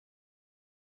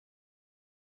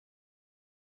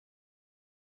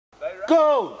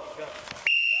Go!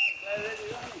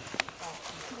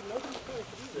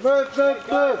 Move,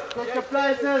 move, move! Take your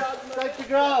places! Take the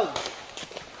ground!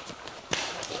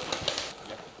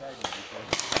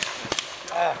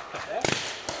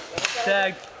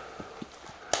 Tag.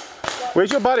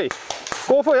 Where's your buddy?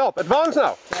 Call for help. Advance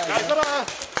now.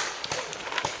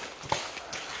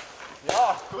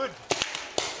 Yeah, good.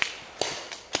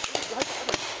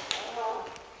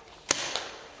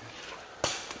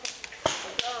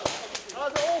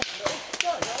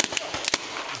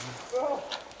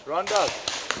 Run does.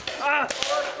 Ah!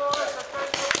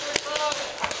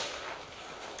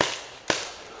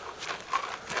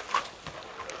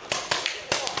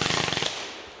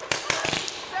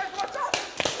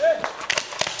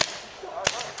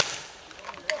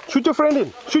 Shoot your friend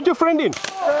in. Shoot your friend in.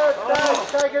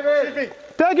 Tag him in!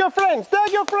 Tag your friends.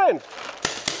 Tag your friend.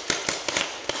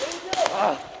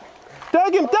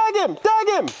 Tag him. Tag him. Tag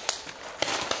him.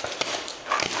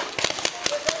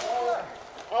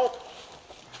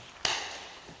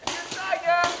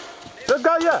 This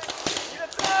guy here.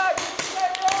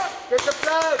 Get the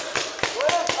flag!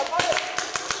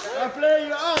 Blaire,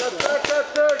 you're out!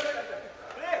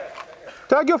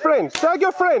 Tag your friends. Tag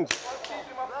your friends.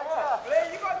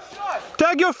 Blaire, you got shot.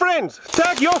 Tag your friends.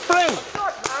 Tag your friends.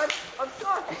 Shot, man. I'm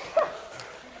shot.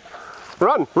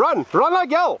 Run. Run. Run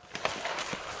like hell.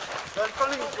 That's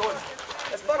funny, Jordan.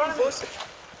 That's funny, boss.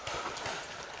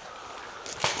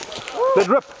 Let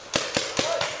rip.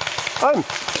 I'm.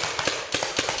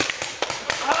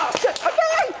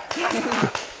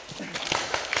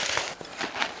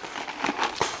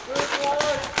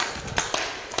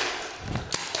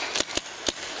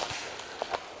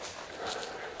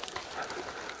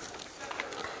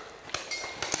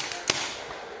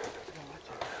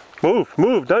 Move,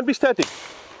 move, don't be static.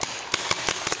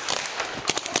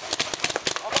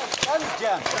 Guns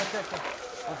jam!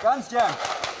 Guns jam!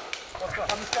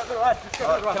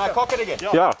 Can I cock it again?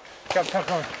 Yeah. Come.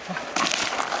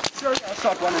 Sure, I'll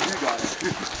stop one of you guys.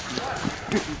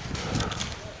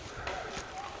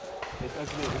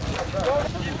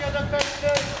 You get the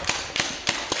fences!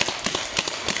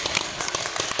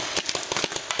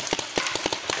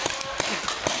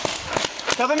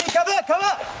 Cover me, cover!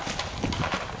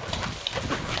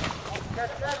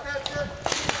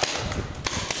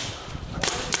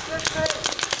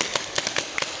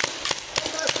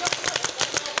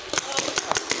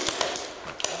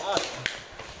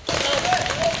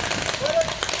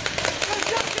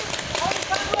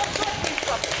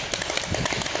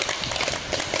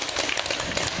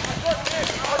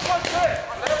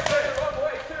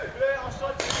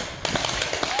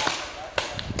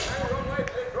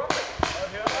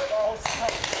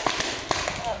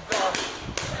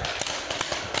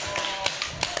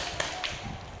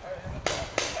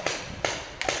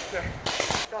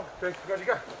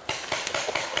 Go.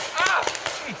 Ah!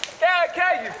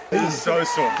 Okay. This is so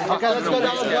sore. Okay, let's go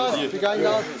down, guys. We're going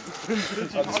down.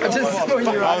 I just saw you.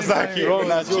 I was like, wrong.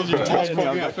 That's you. You touched me.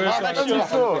 That's too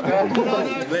sore.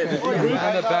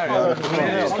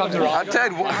 I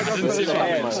tagged one. I didn't see my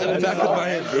hand.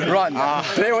 Run.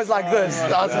 Blaire was like this.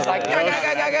 I was just like,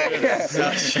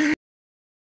 go.